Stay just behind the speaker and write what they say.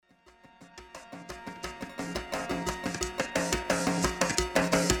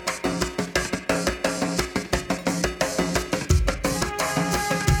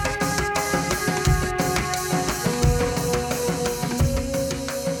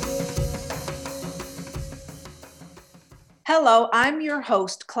Hello, I'm your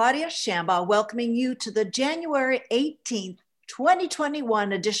host, Claudia Shambaugh, welcoming you to the January 18th,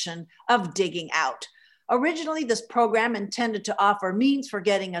 2021 edition of Digging Out. Originally, this program intended to offer means for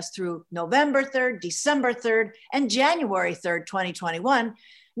getting us through November 3rd, December 3rd, and January 3rd, 2021.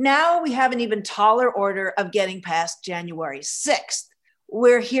 Now we have an even taller order of getting past January 6th.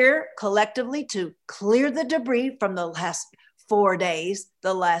 We're here collectively to clear the debris from the last 4 days,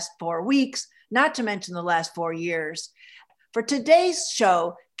 the last 4 weeks, not to mention the last 4 years. For today's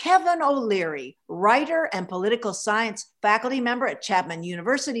show, Kevin O'Leary, writer and political science faculty member at Chapman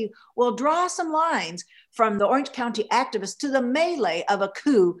University, will draw some lines from the Orange County activists to the melee of a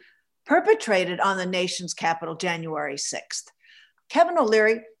coup perpetrated on the nation's capital January 6th. Kevin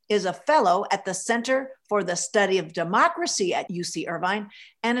O'Leary is a fellow at the Center for the Study of Democracy at UC Irvine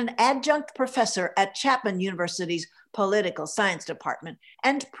and an adjunct professor at Chapman University's Political Science Department,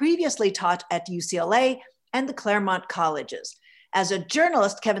 and previously taught at UCLA and the Claremont colleges. As a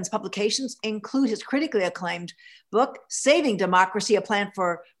journalist, Kevin's publications include his critically acclaimed book, Saving Democracy, A Plan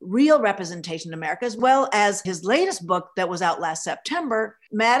for Real Representation in America, as well as his latest book that was out last September,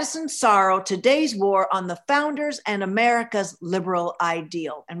 Madison's Sorrow, Today's War on the Founders and America's Liberal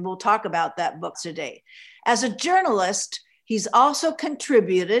Ideal. And we'll talk about that book today. As a journalist, he's also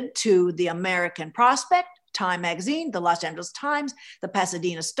contributed to The American Prospect, Time Magazine, the Los Angeles Times, the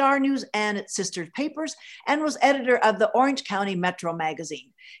Pasadena Star News, and its sister papers, and was editor of the Orange County Metro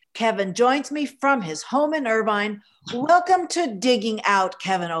magazine. Kevin joins me from his home in Irvine. Welcome to Digging Out,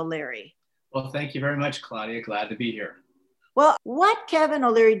 Kevin O'Leary. Well, thank you very much, Claudia. Glad to be here. Well, what, Kevin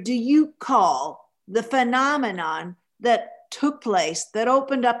O'Leary, do you call the phenomenon that took place, that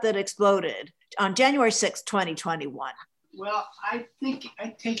opened up, that exploded on January 6, 2021? Well, I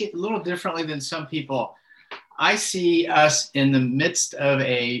take it a little differently than some people. I see us in the midst of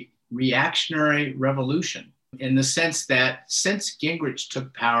a reactionary revolution in the sense that since Gingrich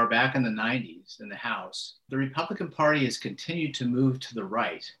took power back in the 90s in the House, the Republican Party has continued to move to the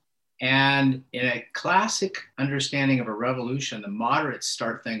right. And in a classic understanding of a revolution, the moderates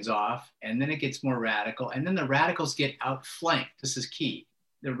start things off, and then it gets more radical, and then the radicals get outflanked. This is key.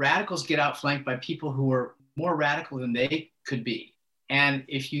 The radicals get outflanked by people who are more radical than they could be. And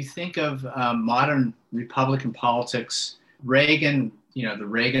if you think of modern Republican politics, Reagan, the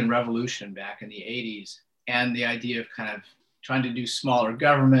Reagan Revolution back in the 80s, and the idea of kind of trying to do smaller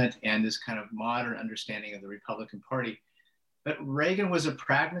government and this kind of modern understanding of the Republican Party. But Reagan was a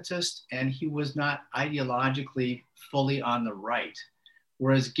pragmatist and he was not ideologically fully on the right,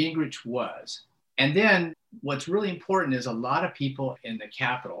 whereas Gingrich was. And then what's really important is a lot of people in the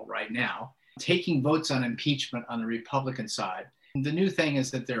Capitol right now taking votes on impeachment on the Republican side. The new thing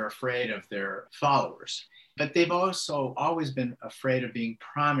is that they're afraid of their followers, but they've also always been afraid of being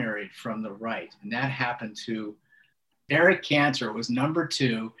primaried from the right. And that happened to Eric Cantor, was number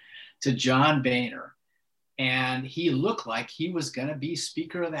 2 to John Boehner. And he looked like he was going to be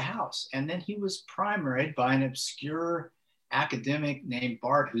Speaker of the House. And then he was primaried by an obscure academic named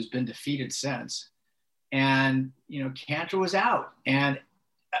Bart, who's been defeated since. And, Cantor was out. And,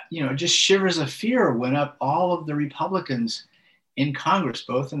 just shivers of fear went up all of the Republicans in Congress,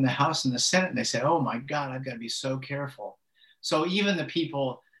 both in the House and the Senate, and they say, oh my God, I've got to be so careful. So even the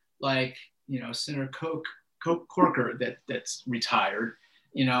people like, Senator Corker that's retired,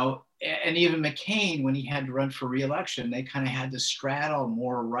 and even McCain, when he had to run for re-election, they kind of had to straddle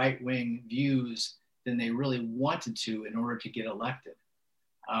more right-wing views than they really wanted to in order to get elected.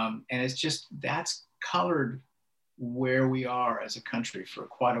 And it's just, that's colored where we are as a country for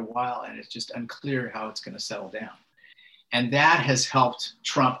quite a while, and it's just unclear how it's going to settle down. And that has helped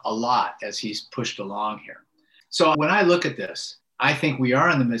Trump a lot as he's pushed along here. So when I look at this, I think we are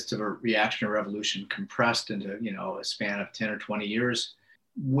in the midst of a reactionary revolution compressed into, a span of 10 or 20 years.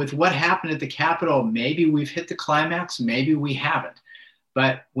 With what happened at the Capitol, maybe we've hit the climax, maybe we haven't.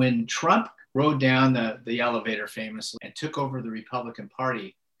 But when Trump rode down the elevator famously and took over the Republican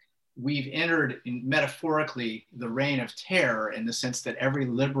Party, we've entered, metaphorically, the reign of terror in the sense that every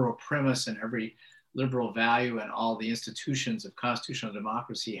liberal premise and every liberal value and all the institutions of constitutional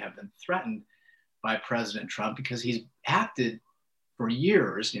democracy have been threatened by President Trump because he's acted for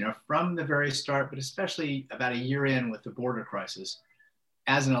years, from the very start, but especially about a year in with the border crisis,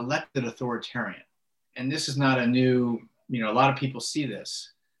 as an elected authoritarian. And this is not a new, a lot of people see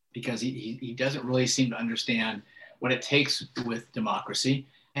this because he doesn't really seem to understand what it takes with democracy.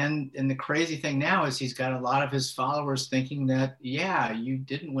 And the crazy thing now is he's got a lot of his followers thinking that, yeah, you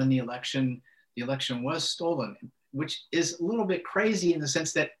didn't win the election was stolen, which is a little bit crazy in the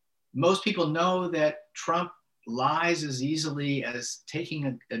sense that most people know that Trump lies as easily as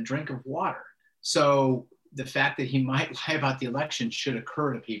taking a drink of water. So the fact that he might lie about the election should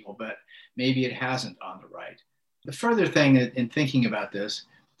occur to people, but maybe it hasn't on the right. The further thing in thinking about this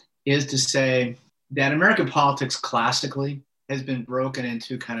is to say that American politics classically has been broken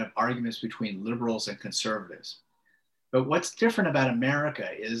into kind of arguments between liberals and conservatives. But what's different about America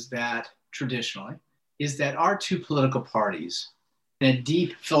is that traditionally, is that our two political parties, in a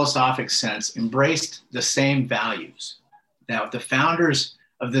deep philosophic sense, embraced the same values. Now, the founders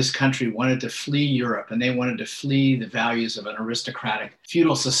of this country wanted to flee Europe, and they wanted to flee the values of an aristocratic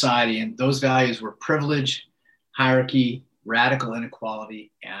feudal society. And those values were privilege, hierarchy, radical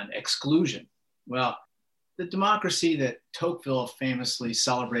inequality, and exclusion. Well, the democracy that Tocqueville famously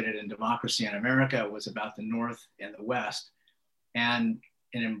celebrated in Democracy in America was about the North and the West, and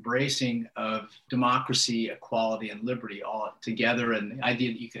an embracing of democracy, equality, and liberty all together, and the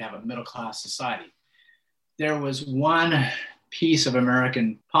idea that you could have a middle-class society. There was one piece of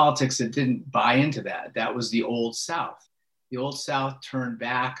American politics that didn't buy into that. That was the Old South. The Old South turned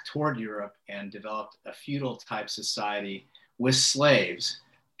back toward Europe and developed a feudal type society with slaves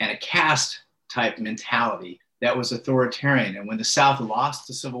and a caste type mentality that was authoritarian. And when the South lost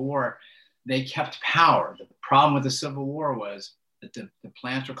the Civil War, they kept power. The problem with the Civil War was that the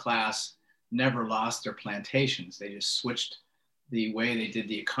planter class never lost their plantations. They just switched the way they did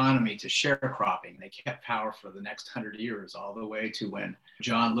the economy to sharecropping. They kept power for the next 100 years, all the way to when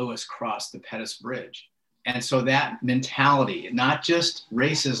John Lewis crossed the Pettus Bridge. And so that mentality, not just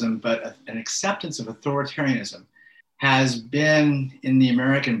racism, but an acceptance of authoritarianism, has been in the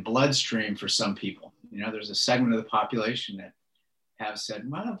American bloodstream for some people. You know, there's a segment of the population that have said,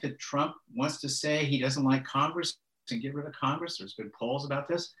 well, if Trump wants to say he doesn't like Congress and get rid of Congress, there's been polls about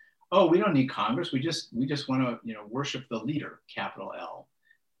this. Oh, we don't need Congress. We just want to, worship the leader, capital L.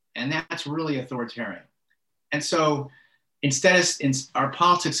 And that's really authoritarian. And so our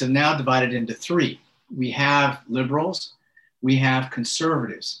politics have now divided into three. We have liberals, we have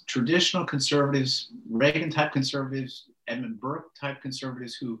conservatives, traditional conservatives, Reagan type conservatives, Edmund Burke type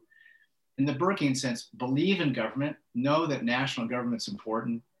conservatives who, in the Burkean sense, believe in government, know that national government's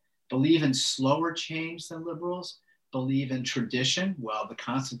important, believe in slower change than liberals, believe in tradition. Well, the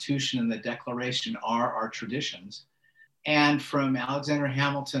Constitution and the Declaration are our traditions. And from Alexander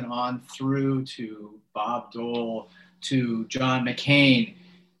Hamilton on through to Bob Dole to John McCain,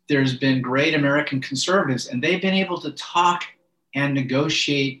 there's been great American conservatives, and they've been able to talk and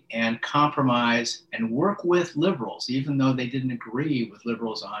negotiate and compromise and work with liberals, even though they didn't agree with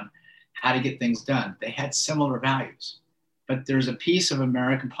liberals on how to get things done. They had similar values. But there's a piece of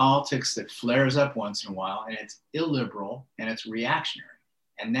American politics that flares up once in a while, and it's illiberal and it's reactionary.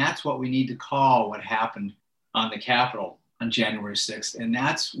 And that's what we need to call what happened on the Capitol on January 6th. And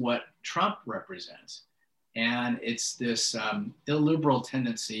that's what Trump represents. And it's this illiberal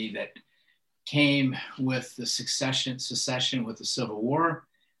tendency that came with the secession with the Civil War.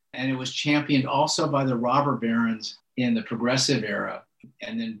 And it was championed also by the robber barons in the progressive era,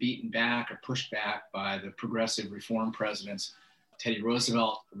 and then beaten back or pushed back by the progressive reform presidents, Teddy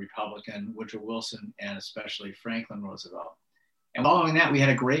Roosevelt, a Republican, Woodrow Wilson, and especially Franklin Roosevelt. And following that, we had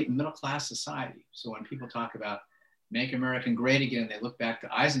a great middle-class society. So when people talk about make America great again, they look back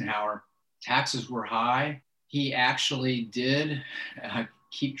to Eisenhower. Taxes were high. He actually did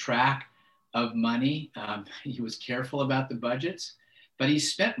keep track of money. He was careful about the budgets, but he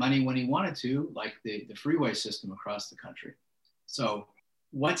spent money when he wanted to, like the freeway system across the country. So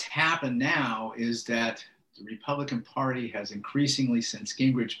what's happened now is that the Republican Party has increasingly, since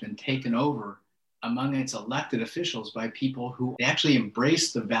Gingrich, been taken over among its elected officials by people who actually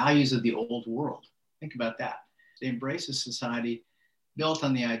embrace the values of the old world. Think about that. They embrace a society built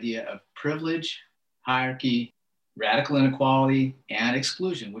on the idea of privilege, hierarchy, radical inequality, and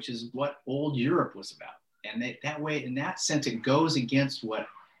exclusion, which is what old Europe was about. And that way, in that sense, it goes against what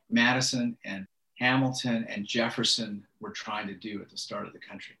Madison and Hamilton and Jefferson were trying to do at the start of the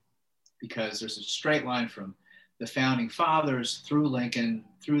country, because there's a straight line from the founding fathers through Lincoln,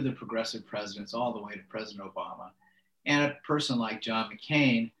 through the progressive presidents, all the way to President Obama. And a person like John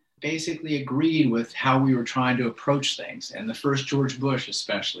McCain basically agreed with how we were trying to approach things. And the first George Bush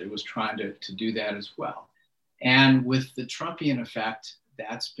especially was trying to do that as well. And with the Trumpian effect,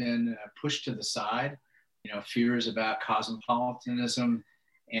 that's been pushed to the side. Fears about cosmopolitanism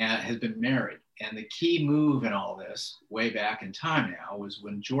and has been married. And the key move in all this, way back in time now, was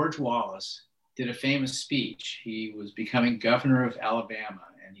when George Wallace did a famous speech. He was becoming governor of Alabama,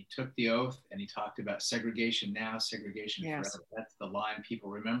 and he took the oath and he talked about segregation now, segregation forever. That's the line people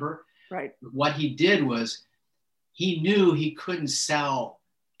remember. Right. What he did was he knew he couldn't sell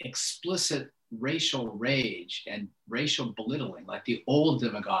explicit racial rage and racial belittling like the old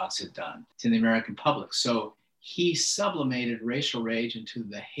demagogues had done to the American public. So he sublimated racial rage into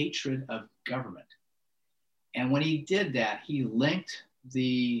the hatred of government. And when he did that, he linked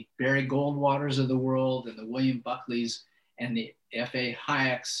the Barry Goldwaters of the world and the William Buckleys and the F.A.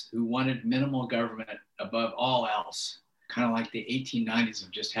 Hayeks, who wanted minimal government above all else, kind of like the 1890s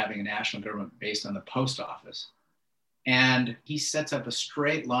of just having a national government based on the post office. And he sets up a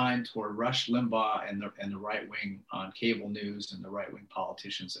straight line toward Rush Limbaugh and the right wing on cable news and the right wing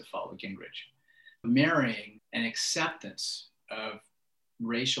politicians that follow Gingrich, marrying an acceptance of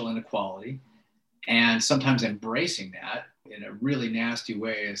racial inequality and sometimes embracing that in a really nasty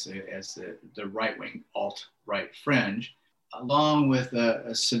way as the right wing alt-right fringe, along with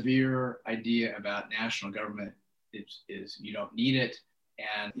a severe idea about national government is you don't need it,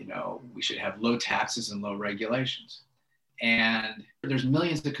 and we should have low taxes and low regulations. And there's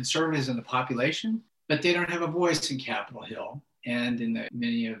millions of conservatives in the population, but they don't have a voice in Capitol Hill and in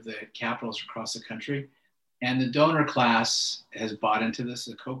many of the capitals across the country. And the donor class has bought into this,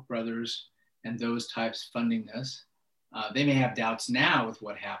 the Koch brothers and those types funding this. They may have doubts now with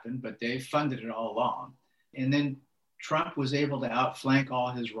what happened, but they funded it all along. And then Trump was able to outflank all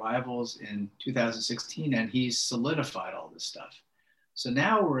his rivals in 2016, and he solidified all this stuff. So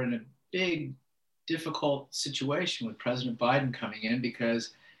now we're in a big, difficult situation with President Biden coming in,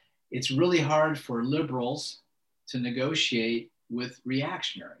 because it's really hard for liberals to negotiate with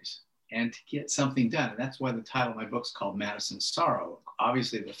reactionaries and to get something done. And that's why the title of my book's called Madison's Sorrow.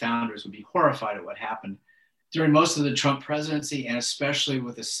 Obviously, the founders would be horrified at what happened during most of the Trump presidency, and especially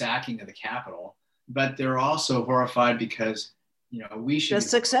with the sacking of the Capitol. But they're also horrified because, we should. The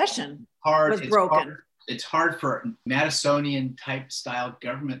succession was broken. It's hard for Madisonian type style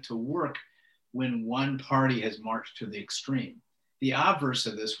government to work when one party has marched to the extreme. The obverse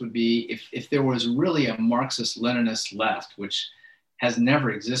of this would be if there was really a Marxist-Leninist left, which has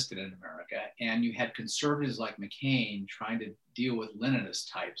never existed in America, and you had conservatives like McCain trying to deal with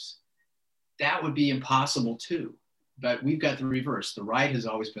Leninist types, that would be impossible too. But we've got the reverse. The right has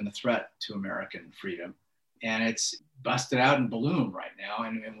always been a threat to American freedom, and it's busted out in balloon right now,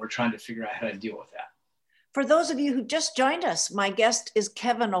 and we're trying to figure out how to deal with that. For those of you who just joined us, my guest is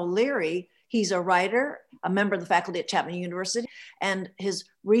Kevin O'Leary. He's a writer, a member of the faculty at Chapman University, and his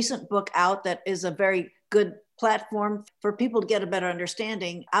recent book out that is a very good platform for people to get a better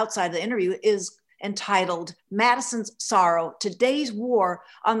understanding outside the interview is entitled Madison's Sorrow, Today's War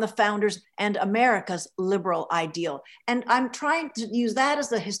on the Founders and America's Liberal Ideal. And I'm trying to use that as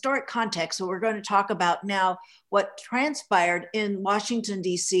the historic context. So we're going to talk about now what transpired in Washington,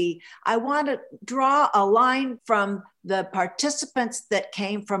 D.C. I want to draw a line from the participants that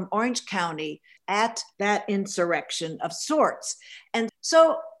came from Orange County at that insurrection of sorts. And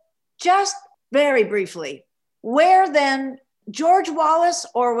so just very briefly, where then George Wallace,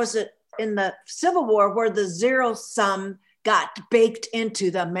 or was it in the Civil War where the zero sum got baked into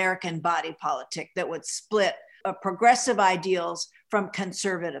the American body politic that would split progressive ideals from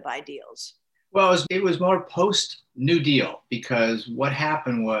conservative ideals? Well, it was more post-New Deal, because what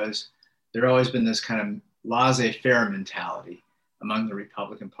happened was there always been this kind of laissez-faire mentality among the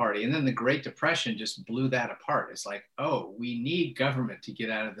Republican Party. And then the Great Depression just blew that apart. It's like, oh, we need government to get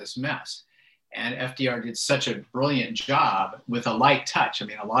out of this mess. And FDR did such a brilliant job with a light touch. I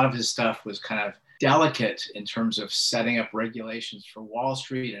mean, a lot of his stuff was kind of delicate in terms of setting up regulations for Wall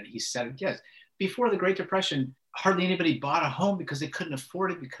Street. And he said, yes, before the Great Depression, hardly anybody bought a home because they couldn't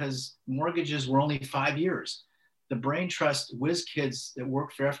afford it, because mortgages were only 5 years. The brain trust whiz kids that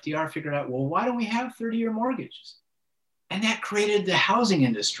worked for FDR figured out, well, why don't we have 30-year mortgages? And that created the housing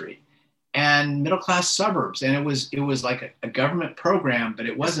industry and middle-class suburbs. And it was like a government program, but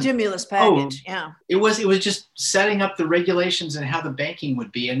it wasn't a stimulus package. Yeah. It was just setting up the regulations and how the banking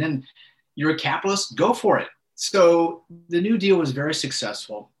would be. And then you're a capitalist, go for it. So the New Deal was very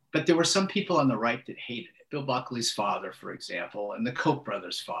successful, but there were some people on the right that hated it. Bill Buckley's father, for example, and the Koch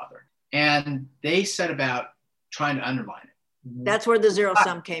brothers' father. And they set about trying to undermine it. That's where the zero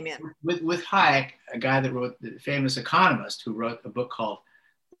sum came in. With Hayek, a guy that wrote, the famous economist who wrote a book called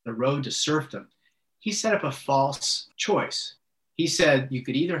The Road to Serfdom, he set up a false choice. He said you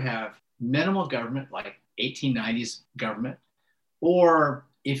could either have minimal government, like 1890s government, or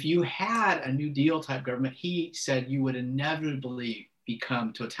if you had a New Deal type government, he said you would inevitably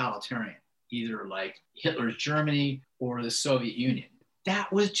become totalitarian, either like Hitler's Germany or the Soviet Union.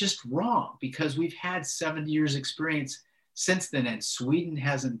 That was just wrong, because we've had 70 years experience since then, and Sweden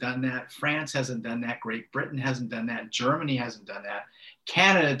hasn't done that, France hasn't done that, Great Britain hasn't done that, Germany hasn't done that,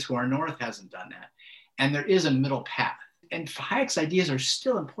 Canada to our north hasn't done that. And there is a middle path. and Hayek's ideas are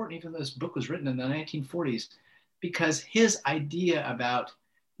still important, even though this book was written in the 1940s, because his idea about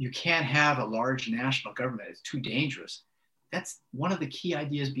you can't have a large national government, it's too dangerous. That's one of the key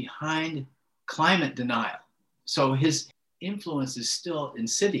ideas behind climate denial. So his influence is still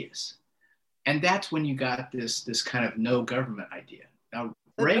insidious. And that's when you got this kind of no government idea. Now,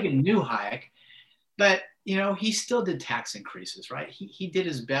 Reagan knew Hayek, but he still did tax increases, right? He did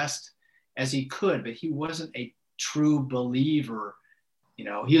his best as he could, but he wasn't a true believer.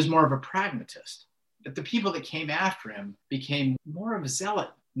 He was more of a pragmatist. But the people that came after him became more of a zealot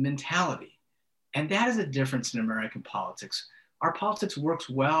mentality. And that is a difference in American politics. Our politics works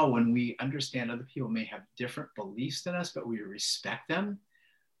well when we understand other people may have different beliefs than us, but we respect them.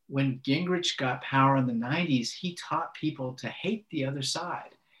 When Gingrich got power in the 90s, he taught people to hate the other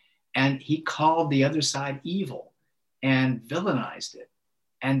side. And he called the other side evil and villainized it.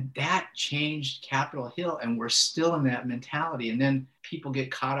 And that changed Capitol Hill, and we're still in that mentality. And then people get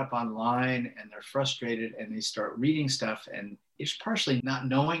caught up online and they're frustrated and they start reading stuff, and it's partially not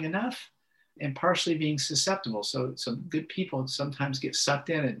knowing enough and partially being susceptible. So good people sometimes get sucked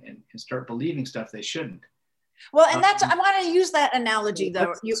in and start believing stuff they shouldn't. Well, and I want to use that analogy,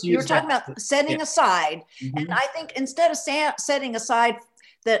 though. You're talking about setting aside. Mm-hmm. And I think instead of setting aside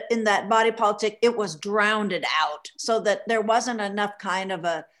that in that body politic, it was drowned out so that there wasn't enough kind of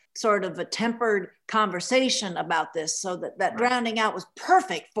a sort of a tempered conversation about this. So that right. Drowning out was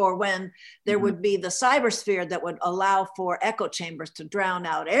perfect for when there mm-hmm. would be the cybersphere that would allow for echo chambers to drown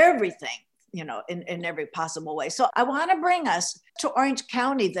out everything, in every possible way. So I want to bring us to Orange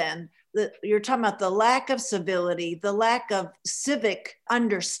County then. You're talking about the lack of civility, the lack of civic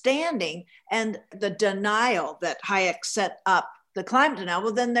understanding, and the denial that Hayek set up. The climate denial.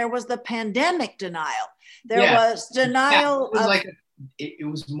 Well, then there was the pandemic denial. There was denial. It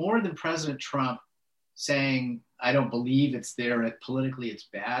was more than President Trump saying, "I don't believe it's there. Politically, it's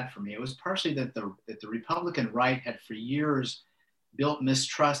bad for me." It was partially that the Republican right had for years built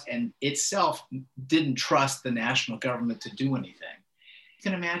mistrust and itself didn't trust the national government to do anything. You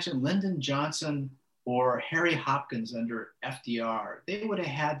can imagine Lyndon Johnson or Harry Hopkins under FDR. They would have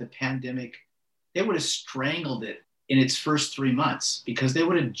had the pandemic. They would have strangled it in its first 3 months because they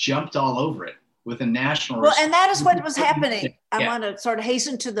would have jumped all over it with a national. Well, and that is what was happening. I want to sort of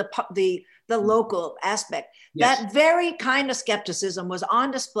hasten to the local aspect. Yes. That very kind of skepticism was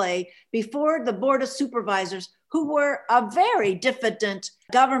on display before the Board of Supervisors, who were a very diffident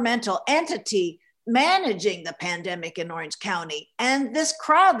governmental entity managing the pandemic in Orange County. And this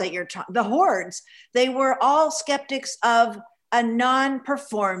crowd that you're talking, the hordes, they were all skeptics of a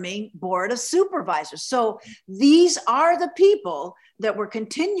non-performing Board of Supervisors. So these are the people that were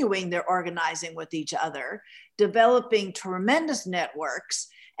continuing their organizing with each other, developing tremendous networks.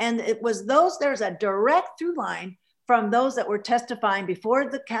 And it was there's a direct through line from those that were testifying before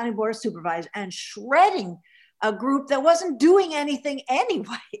the County Board of Supervisors and shredding a group that wasn't doing anything anyway.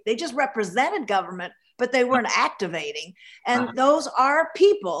 They just represented government, but they weren't activating. And those are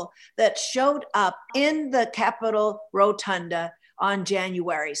people that showed up in the Capitol Rotunda on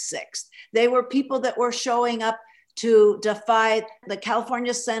January 6th. They were people that were showing up to defy the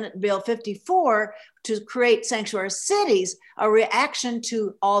California Senate Bill 54 to create sanctuary cities, a reaction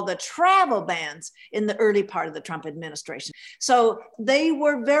to all the travel bans in the early part of the Trump administration. So they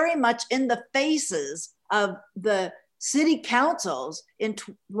were very much in the faces of the city councils in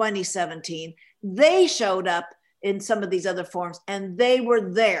 2017. They showed up in some of these other forms, and they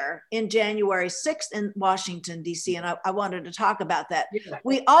were there in January 6th in Washington, D.C. And I wanted to talk about that. Yeah.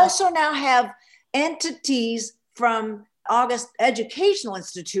 We also now have entities from August educational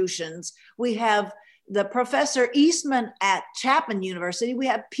institutions. We have the Professor Eastman at Chapman University. We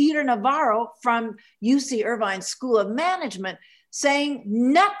have Peter Navarro from UC Irvine School of Management saying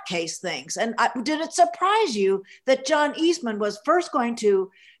nutcase things. And did it surprise you that John Eastman was first going to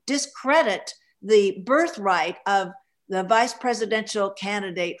discredit the birthright of the vice presidential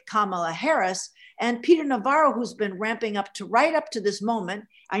candidate Kamala Harris, and Peter Navarro, who's been ramping up to right up to this moment?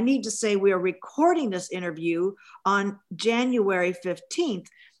 I need to say we are recording this interview on January 15th.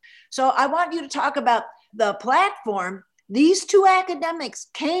 So I want you to talk about the platform these two academics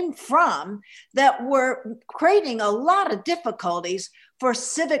came from that were creating a lot of difficulties for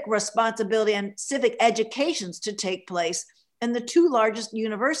civic responsibility and civic educations to take place in the two largest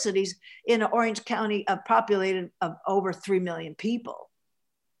universities in Orange County, populated of over 3 million people.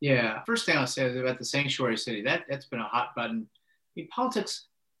 Yeah, first thing I'll say is about the sanctuary city. That's been a hot button. I mean, politics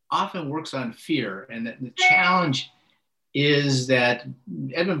often works on fear, and the challenge is that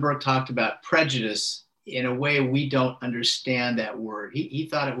Edmund Burke talked about prejudice in a way we don't understand that word. He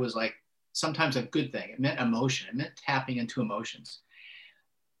thought it was like sometimes a good thing. It meant emotion. It meant tapping into emotions.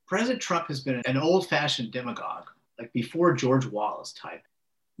 President Trump has been an old-fashioned demagogue, like before George Wallace type.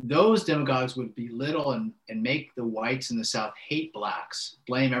 Those demagogues would belittle and make the whites in the South hate blacks,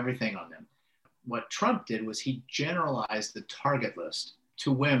 blame everything on them. What Trump did was he generalized the target list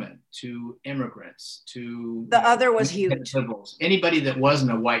to women, to immigrants, to the other was huge. Liberals, anybody that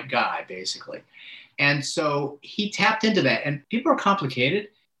wasn't a white guy, basically. And so he tapped into that. And people are complicated.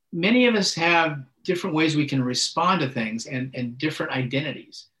 Many of us have different ways we can respond to things and different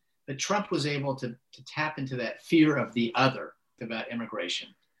identities. But Trump was able to tap into that fear of the other about immigration.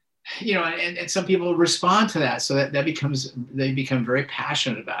 You know, and some people respond to that. So that they become very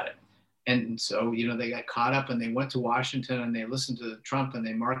passionate about it. And so, you know, they got caught up and they went to Washington and they listened to Trump and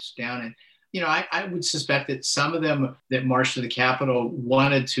they marched down. And, you know, I would suspect that some of them that marched to the Capitol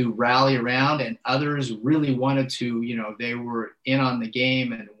wanted to rally around, and others really wanted to, you know, they were in on the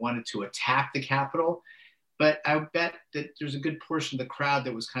game and wanted to attack the Capitol. But I bet that there's a good portion of the crowd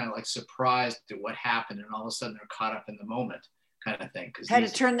that was kind of like surprised at what happened, and all of a sudden they're caught up in the moment kind of thing. Had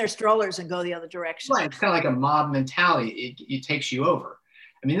to turn their strollers and go the other direction. Right. It's kind of like a mob mentality. It takes you over.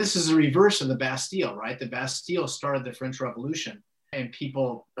 I mean, this is the reverse of the Bastille, right? The Bastille started the French Revolution, and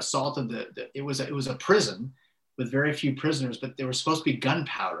people assaulted it was a prison with very few prisoners, but there was supposed to be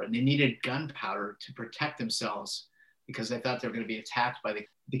gunpowder, and they needed gunpowder to protect themselves because they thought they were going to be attacked by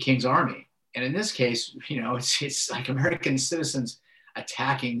the king's army. And in this case, you know, it's like American citizens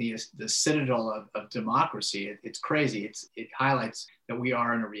attacking the citadel of democracy. It's crazy. It highlights that we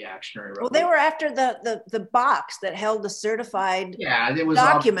are in a reactionary revolution. Well, they were after the box that held the certified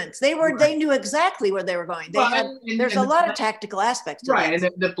documents. They knew exactly where they were going. There's a lot of tactical aspects to right. this.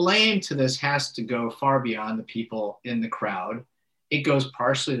 And the blame to this has to go far beyond the people in the crowd. It goes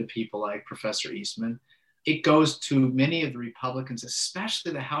partially to people like Professor Eastman. It goes to many of the Republicans,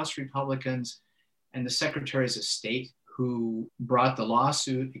 especially the House Republicans and the secretaries of state who brought the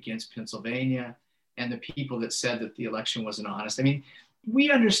lawsuit against Pennsylvania, and the people that said that the election wasn't honest. I mean, we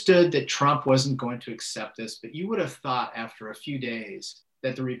understood that Trump wasn't going to accept this, but you would have thought after a few days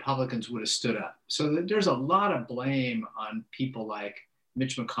that the Republicans would have stood up. So there's a lot of blame on people like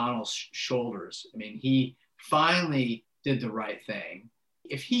Mitch McConnell's shoulders. I mean, he finally did the right thing.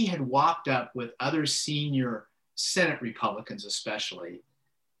 If he had walked up with other senior Senate Republicans especially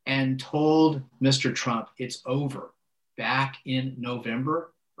and told Mr. Trump it's over back in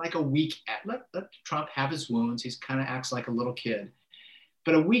November, like a week, let Trump have his wounds. He's kind of acts like a little kid.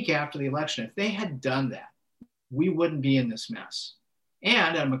 But a week after the election, if they had done that, we wouldn't be in this mess.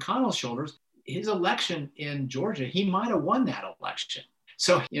 And on McConnell's shoulders, his election in Georgia, he might have won that election.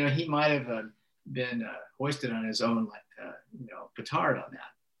 So, you know, he might have been hoisted on his own, petard on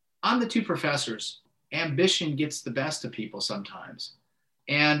that. On the two professors, ambition gets the best of people sometimes.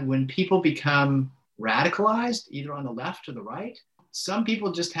 And when people become radicalized, either on the left or the right, some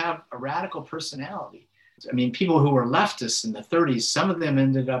people just have a radical personality. I mean, people who were leftists in the 30s, some of them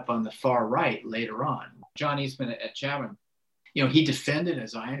ended up on the far right later on. John Eastman at Chapman, you know, he defended,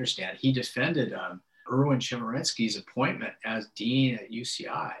 as I understand, Erwin Chemerinsky's appointment as dean at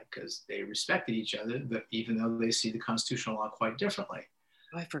UCI because they respected each other, even though they see the constitutional law quite differently.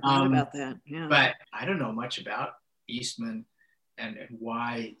 Oh, I forgot about that. Yeah. But I don't know much about Eastman and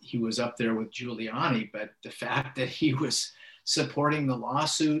why he was up there with Giuliani, but the fact that he was supporting the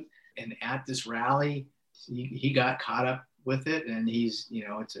lawsuit and at this rally, he got caught up with it, and he's, you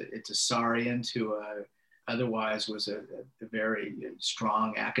know, it's a sorry end to otherwise was a very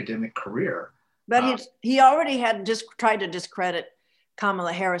strong academic career. But he already had just tried to discredit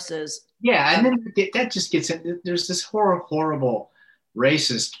Kamala Harris's. Yeah, and then that just gets in. There's this horrible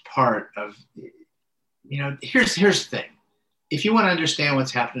racist part of, you know, here's the thing. If you want to understand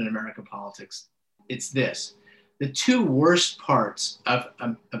what's happening in American politics, it's this. The two worst parts of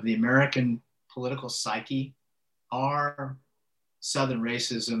the American political psyche are Southern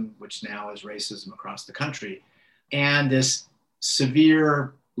racism, which now is racism across the country, and this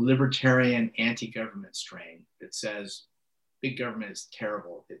severe libertarian anti-government strain that says big government is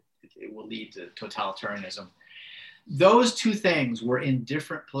terrible. It will lead to totalitarianism. Those two things were in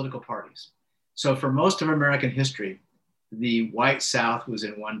different political parties. So for most of American history, the white South was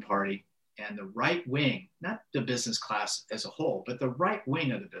in one party, and the right wing, not the business class as a whole, but the right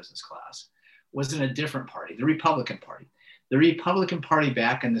wing of the business class was in a different party, the Republican Party. The Republican Party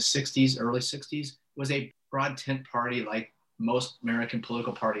back in the 60s, early 60s, was a broad tent party like most American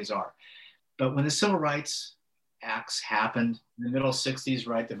political parties are. But when the Civil Rights Acts happened in the middle 60s,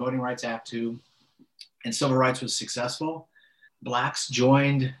 right, the Voting Rights Act 2, and civil rights was successful, Blacks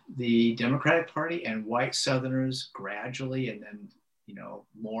joined the Democratic Party, and white Southerners gradually, and then,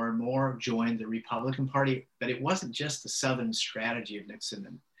 more and more joined the Republican Party. But it wasn't just the Southern strategy of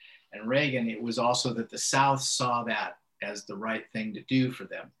Nixon and Reagan. It was also that the South saw that as the right thing to do for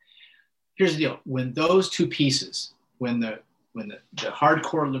them. Here's the deal. When those two pieces, when the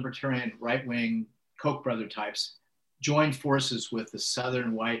hardcore libertarian right-wing Koch brother types joined forces with the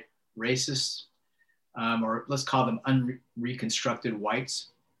Southern white racists, or let's call them unreconstructed whites,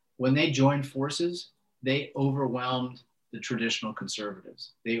 when they joined forces, they overwhelmed the traditional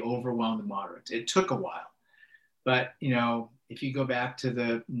conservatives. They overwhelmed the moderates. It took a while. But, if you go back to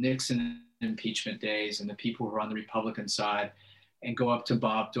the Nixon impeachment days and the people who were on the Republican side and go up to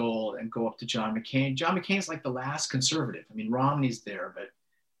Bob Dole and go up to John McCain, John McCain's like the last conservative. I mean, Romney's there, but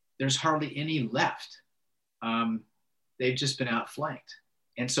there's hardly any left. They've just been outflanked.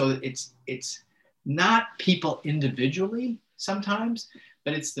 And so it's not people individually sometimes,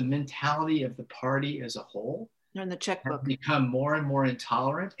 but it's the mentality of the party as a whole. And the checkbook. Become more and more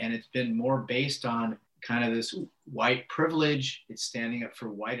intolerant, and it's been more based on kind of this white privilege. It's standing up for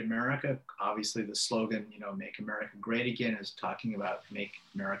white America. Obviously, the slogan, "Make America Great Again," is talking about make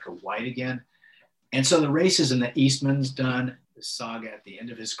America white again. And so the racism that Eastman's done, the saga at the end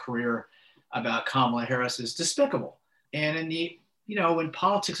of his career about Kamala Harris, is despicable. And in the, when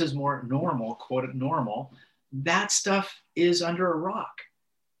politics is more normal, quote normal, that stuff is under a rock.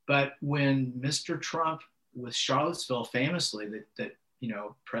 But when Mr. Trump with Charlottesville famously, that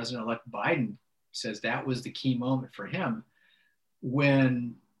President-elect Biden says that was the key moment for him,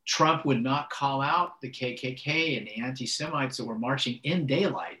 when Trump would not call out the KKK and the anti-Semites that were marching in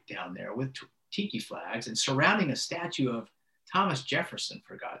daylight down there with tiki flags and surrounding a statue of Thomas Jefferson,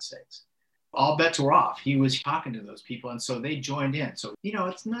 for God's sakes. All bets were off. He was talking to those people, and so they joined in. So,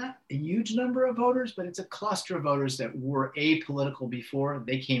 it's not a huge number of voters, but it's a cluster of voters that were apolitical before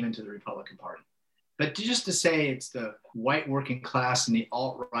they came into the Republican Party. But just to say it's the white working class and the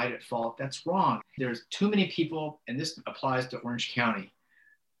alt-right at fault, that's wrong. There's too many people, and this applies to Orange County.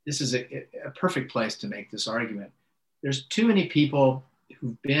 This is a perfect place to make this argument. There's too many people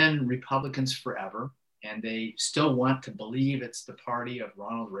who've been Republicans forever, and they still want to believe it's the party of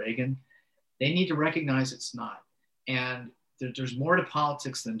Ronald Reagan. They need to recognize it's not. And there's more to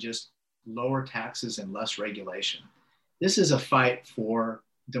politics than just lower taxes and less regulation. This is a fight for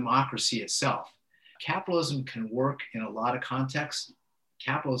democracy itself. Capitalism can work in a lot of contexts.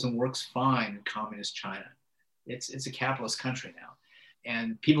 Capitalism works fine in communist China. It's a capitalist country now.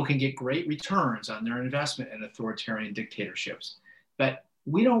 And people can get great returns on their investment in authoritarian dictatorships. But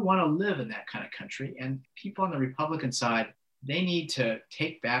we don't want to live in that kind of country. And people on the Republican side, they need to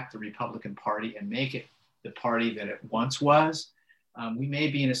take back the Republican Party and make it the party that it once was. We may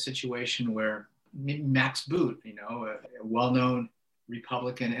be in a situation where Max Boot, a well-known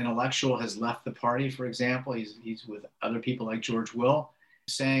Republican intellectual, has left the party, for example. He's with other people like George Will,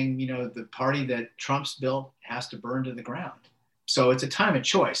 saying, the party that Trump's built has to burn to the ground. So it's a time of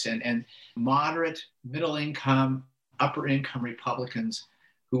choice. And moderate, middle income, upper income Republicans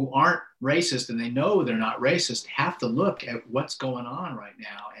who aren't racist, and they know they're not racist, have to look at what's going on right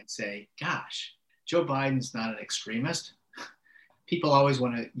now and say, gosh, Joe Biden's not an extremist. People always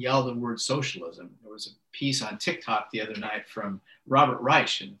want to yell the word socialism. There was a piece on TikTok the other night from Robert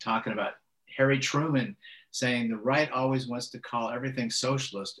Reich and talking about Harry Truman saying the right always wants to call everything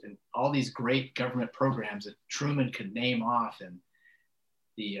socialist, and all these great government programs that Truman could name off in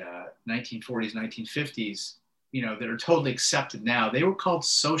the 1940s, 1950s, that are totally accepted now. They were called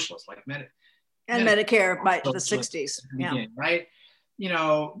socialists, like Medicare by the 60s. Yeah. Right.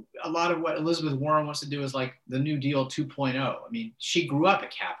 A lot of what Elizabeth Warren wants to do is like the New Deal 2.0. I mean, she grew up a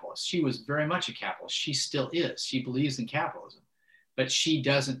capitalist. She was very much a capitalist. She still is. She believes in capitalism, but she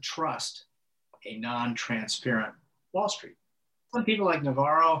doesn't trust a non-transparent Wall Street. Some people like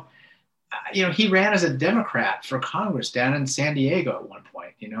Navarro, he ran as a Democrat for Congress down in San Diego at one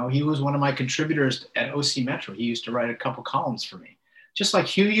point. He was one of my contributors at OC Metro. He used to write a couple columns for me, just like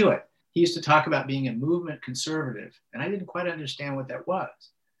Hugh Hewitt. He used to talk about being a movement conservative, and I didn't quite understand what that was.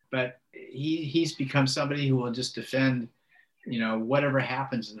 But he's become somebody who will just defend, whatever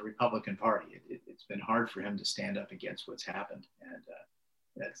happens in the Republican Party. It's been hard for him to stand up against what's happened, and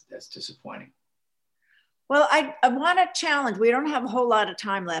that's disappointing. Well, I want to challenge, we don't have a whole lot of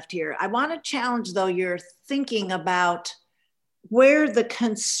time left here. I want to challenge, though, your thinking about where the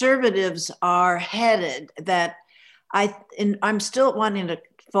conservatives are headed, that I'm still wanting to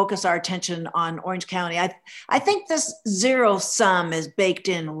focus our attention on Orange County. I think this zero sum is baked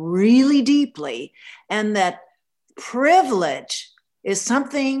in really deeply, and that privilege is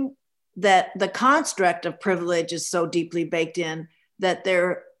something that the construct of privilege is so deeply baked in that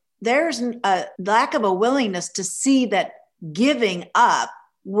there's a lack of a willingness to see that giving up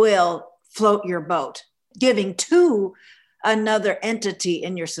will float your boat. Giving to another entity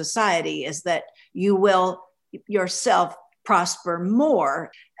in your society is that you will yourself prosper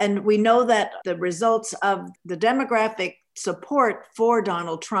more. And we know that the results of the demographic support for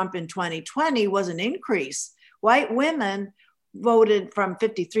Donald Trump in 2020 was an increase. White women voted from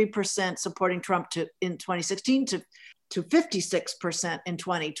 53% supporting Trump in 2016 to 56% in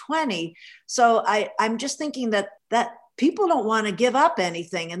 2020. So I'm just thinking that people don't want to give up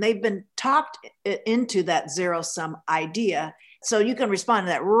anything, and they've been talked into that zero sum idea. So you can respond to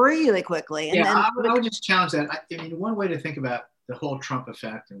that really quickly. And yeah, then I would just challenge that. I mean, one way to think about the whole Trump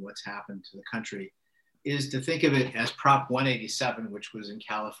effect and what's happened to the country is to think of it as Prop 187, which was in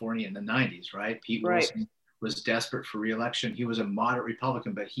California in the 90s, right? Pete Wilson was desperate for reelection. He was a moderate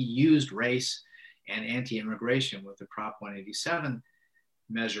Republican, but he used race and anti-immigration with the Prop 187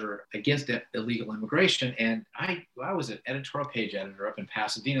 measure against illegal immigration. And I was an editorial page editor up in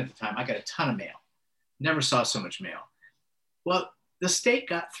Pasadena at the time. I got a ton of mail. Never saw so much mail. Well, the state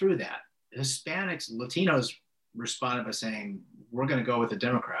got through that. Hispanics, Latinos responded by saying, we're going to go with the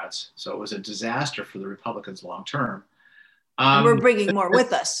Democrats. So it was a disaster for the Republicans long term. And we're bringing more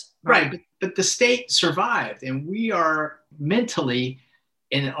with us. Right. But the state survived, and we are mentally,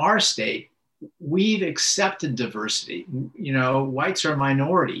 in our state, we've accepted diversity. You know, whites are a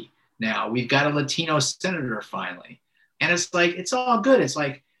minority now. We've got a Latino senator finally. And it's like, it's all good. It's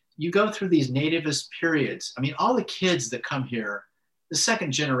like you go through these nativist periods. I mean, all the kids that come here, the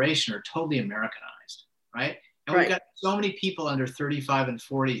second generation, are totally Americanized, right? And we've got so many people under 35 and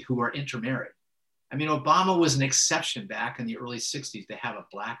 40 who are intermarried. I mean, Obama was an exception back in the early 60s to have a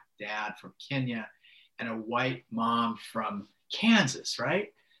black dad from Kenya and a white mom from Kansas,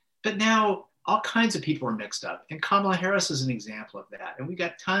 right? But now all kinds of people are mixed up. And Kamala Harris is an example of that. And we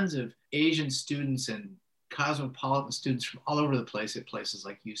got tons of Asian students and cosmopolitan students from all over the place at places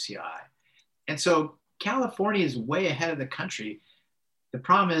like UCI. And so California is way ahead of the country. The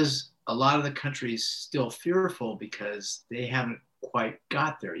problem is a lot of the country is still fearful because they haven't quite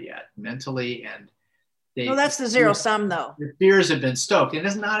got there yet mentally. And well, that's the zero sum though. The fears have been stoked. And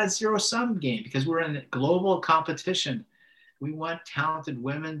it's not a zero sum game because we're in a global competition. We want talented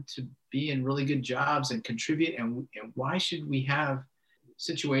women to be in really good jobs and contribute. And why should we have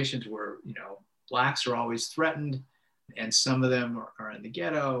situations where, you know, Blacks are always threatened and some of them are in the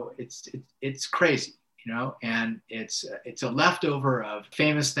ghetto? It's crazy, you know, and it's a leftover of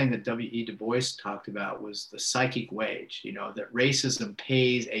famous thing that W.E. Du Bois talked about was the psychic wage, you know, that racism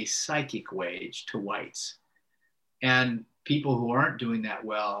pays a psychic wage to whites. And people who aren't doing that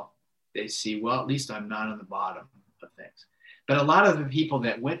well, they see, well, at least I'm not on the bottom of things. But a lot of the people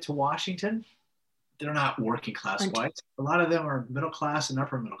that went to Washington, they're not working class whites. A lot of them are middle class and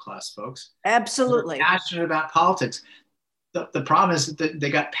upper middle class folks. Absolutely. They're passionate about politics. The problem is that they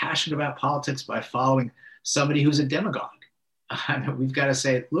got passionate about politics by following somebody who's a demagogue. I mean, we've got to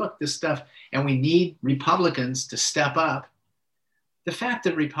say, look, this stuff, and we need Republicans to step up. The fact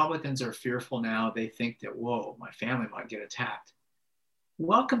that Republicans are fearful now, they think that, whoa, my family might get attacked.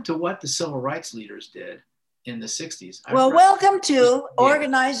 Welcome to what the civil rights leaders did in the 60s. Well, welcome to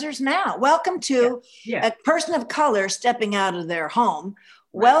organizers now. Welcome to a person of color stepping out of their home.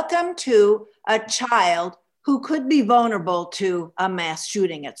 Right. Welcome to a child who could be vulnerable to a mass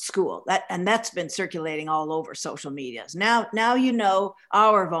shooting at school. That's been circulating all over social medias. Now you know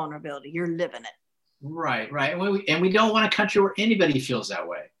our vulnerability. You're living it. Right. And we don't want a country where anybody feels that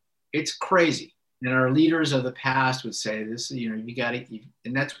way. It's crazy. And our leaders of the past would say this, you know, you got to,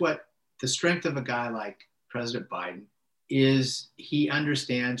 and that's what the strength of a guy like President Biden is. He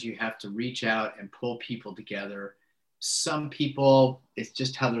understands you have to reach out and pull people together. Some people, it's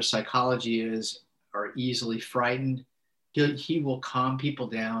just how their psychology is, are easily frightened. He will calm people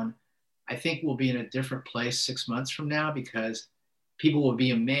down. I think we'll be in a different place 6 months from now because people will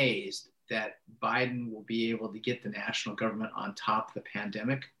be amazed that Biden will be able to get the national government on top of the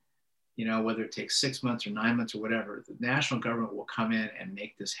pandemic. You know, whether it takes 6 months or 9 months or whatever, the national government will come in and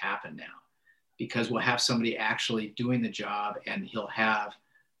make this happen now, because we'll have somebody actually doing the job, and he'll have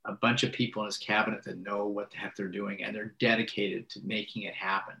a bunch of people in his cabinet that know what the heck they're doing, and they're dedicated to making it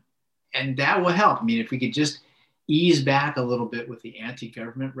happen. And that will help. I mean, if we could just ease back a little bit with the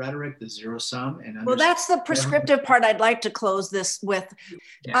anti-government rhetoric, the zero sum. And well, that's the prescriptive part I'd like to close this with.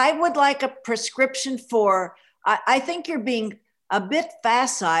 Yeah. I would like a prescription for, I think you're being a bit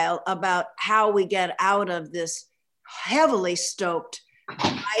facile about how we get out of this heavily stoked,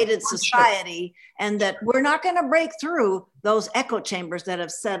 divided society, and that we're not going to break through those echo chambers that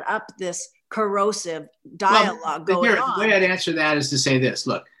have set up this corrosive dialogue going on. The way I'd answer that is to say this: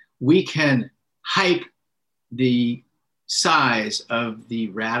 look, we can hype the size of the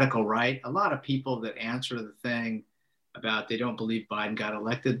radical right. A lot of people that answer the thing about they don't believe Biden got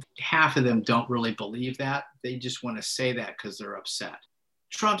elected, half of them don't really believe that. They just want to say that because they're upset.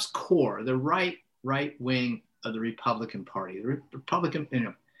 Trump's core, the right wing of the Republican Party, the Republican,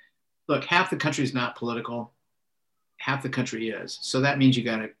 look, half the country is not political, half the country is. So that means you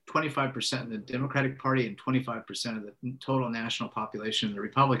got a 25% in the Democratic Party and 25% of the total national population of the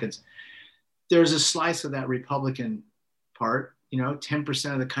Republicans. There's a slice of that Republican part,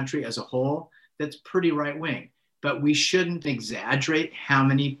 10% of the country as a whole, that's pretty right wing. But we shouldn't exaggerate how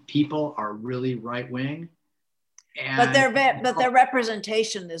many people are really right wing. But their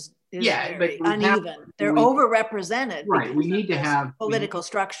representation is very uneven. They're overrepresented. Right. We need to have political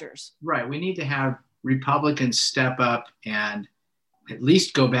structures. Right. We need to have Republicans step up and at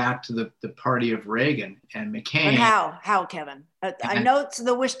least go back to the party of Reagan and McCain. But how, Kevin? I know it's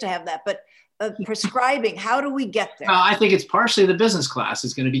the wish to have that, but prescribing, how do we get there? I think it's partially the business class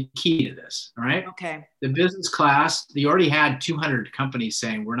is going to be key to this. All right. Okay. The business class, they already had 200 companies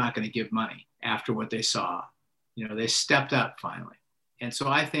saying we're not going to give money after what they saw. They stepped up finally. And so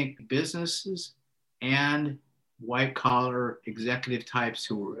I think businesses and white collar executive types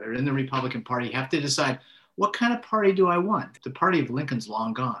who are in the Republican Party have to decide, what kind of party do I want? The party of Lincoln's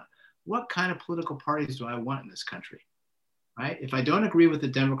long gone. What kind of political parties do I want in this country? Right? If I don't agree with the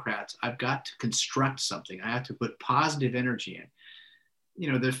Democrats, I've got to construct something. I have to put positive energy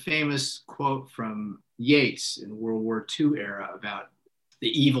in. The famous quote from Yeats in World War II era about the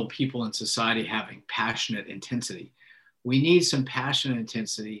evil people in society having passionate intensity. We need some passionate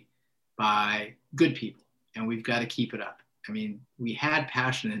intensity by good people, and we've got to keep it up. I mean, we had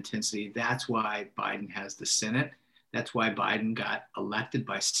passionate intensity. That's why Biden has the Senate. That's why Biden got elected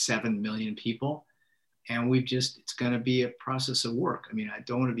by 7 million people. And it's going to be a process of work. I mean, I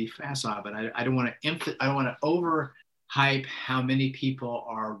don't want to be facile, but I don't want to overhype how many people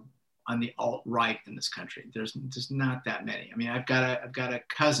are on the alt-right in this country. There's just not that many. I mean, I've got a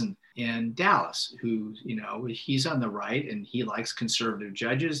cousin in Dallas who, he's on the right and he likes conservative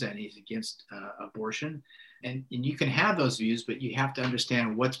judges and he's against abortion. And you can have those views, but you have to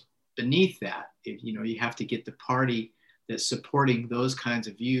understand what's beneath that. You have to get the party that's supporting those kinds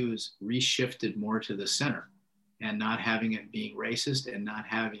of views reshifted more to the center and not having it being racist and not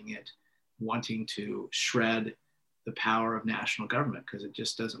having it wanting to shred the power of national government, because it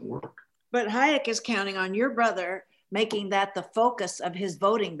just doesn't work. But Hayek is counting on your brother making that the focus of his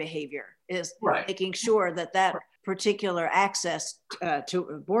voting behavior, is making sure that particular access to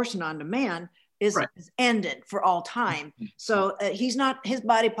abortion on demand is ended for all time. So his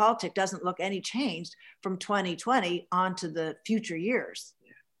body politic doesn't look any changed from 2020 on to the future years.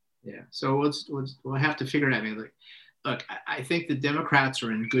 Yeah. So we'll have to figure it out. I mean, look, I think the Democrats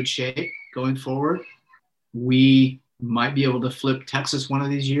are in good shape going forward. We might be able to flip Texas one of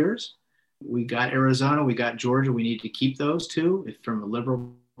these years. We got Arizona, we got Georgia. We need to keep those two from a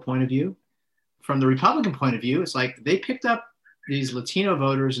liberal point of view. From the Republican point of view, it's like they picked up these Latino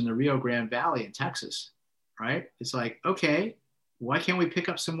voters in the Rio Grande Valley in Texas, right? It's like, okay, why can't we pick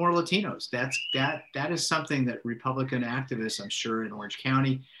up some more Latinos? That is something that Republican activists, I'm sure, in Orange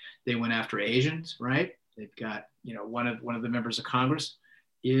County, they went after Asians, right? They've got, one of the members of Congress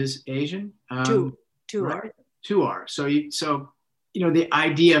is Asian. Two right? Two are. So the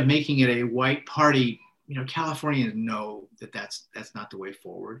idea of making it a white party, Californians know that's not the way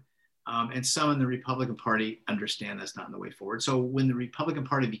forward. And some in the Republican Party understand that's not the way forward. So when the Republican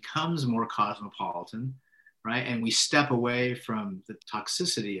Party becomes more cosmopolitan, right, and we step away from the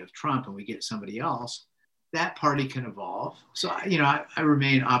toxicity of Trump and we get somebody else, that party can evolve. So, I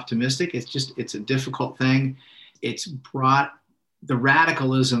remain optimistic. It's a difficult thing. It's brought the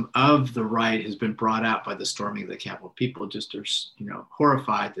radicalism of the right has been brought out by the storming of the Capitol. People just are,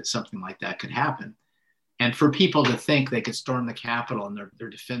 horrified that something like that could happen. And for people to think they could storm the Capitol and they're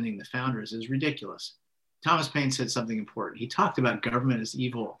defending the founders is ridiculous. Thomas Paine said something important. He talked about government as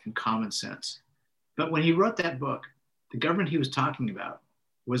evil in common sense. But when he wrote that book, the government he was talking about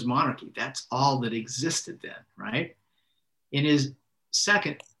was monarchy. That's all that existed then, right? In his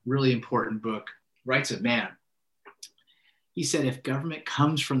second really important book, Rights of Man, he said, if government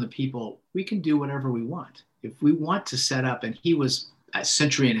comes from the people, we can do whatever we want. If we want to set up, and he was a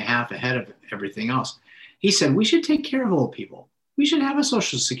century and a half ahead of everything else, he said, we should take care of old people. We should have a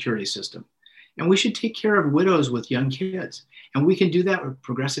social security system. And we should take care of widows with young kids. And we can do that with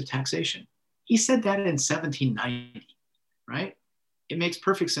progressive taxation. He said that in 1790, right? It makes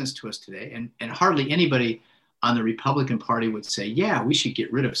perfect sense to us today. And hardly anybody on the Republican Party would say, yeah, we should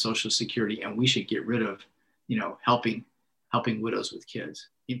get rid of Social Security and we should get rid of, helping widows with kids.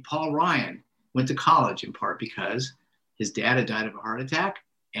 And Paul Ryan went to college in part because his dad had died of a heart attack,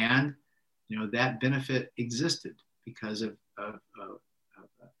 and that benefit existed because of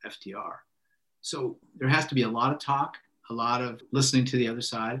FDR. So there has to be a lot of talk, a lot of listening to the other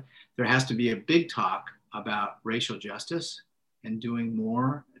side. There has to be a big talk about racial justice and doing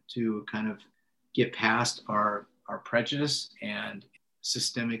more to kind of get past our prejudice and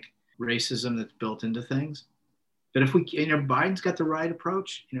systemic racism that's built into things. But if we, Biden's got the right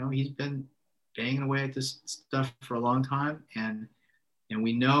approach. He's been banging away at this stuff for a long time, and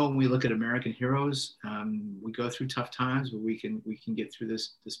we know when we look at American heroes, we go through tough times, but we can get through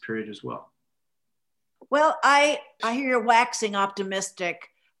this period as well. Well, I hear you're waxing optimistic.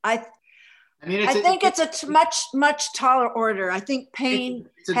 I think it's a much taller order. I think pain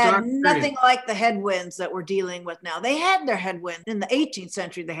had nothing like the headwinds that we're dealing with now. They had their headwinds in the 18th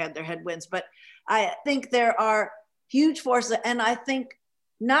century. They had their headwinds, but I think there are huge forces, and I think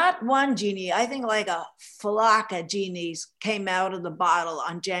not one genie. I think like a flock of genies came out of the bottle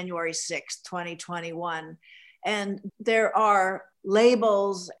on January 6th, 2021, and there are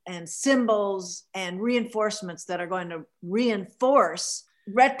labels and symbols and reinforcements that are going to reinforce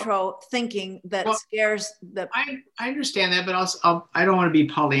retro thinking that scares the. I understand that, but also I don't want to be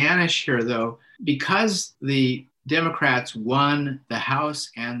Pollyannish here, though, because the Democrats won the House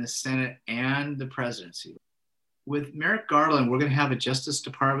and the Senate and the presidency. With Merrick Garland, we're going to have a Justice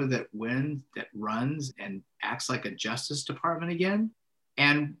Department that runs and acts like a Justice Department again.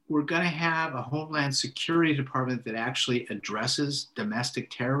 And we're going to have a Homeland Security Department that actually addresses domestic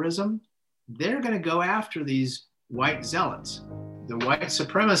terrorism. They're going to go after these white zealots. The white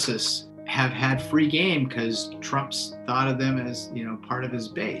supremacists have had free game because Trump's thought of them as, part of his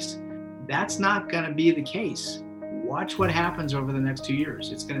base. That's not going to be the case. Watch what happens over the next 2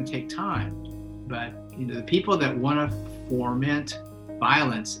 years. It's going to take time. But the people that want to foment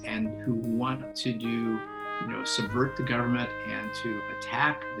violence and who want to do, subvert the government and to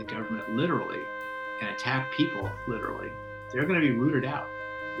attack the government literally and attack people literally, they're going to be rooted out.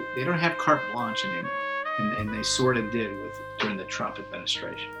 They don't have carte blanche anymore. And they sort of did during the Trump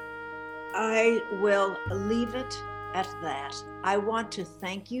administration. I will leave it at that. I want to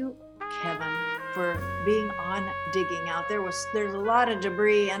thank you, Kevin, for being on Digging Out. There's a lot of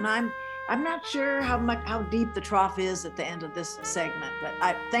debris, and I'm not sure how deep the trough is at the end of this segment, but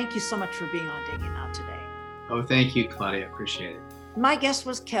I thank you so much for being on Digging Out today. Oh, thank you, Claudia. Appreciate it. My guest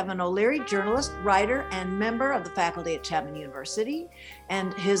was Kevin O'Leary, journalist, writer, and member of the faculty at Chapman University.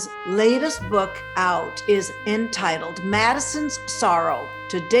 And his latest book out is entitled Madison's Sorrow,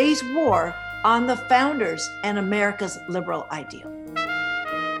 Today's War on the Founders and America's Liberal Ideal.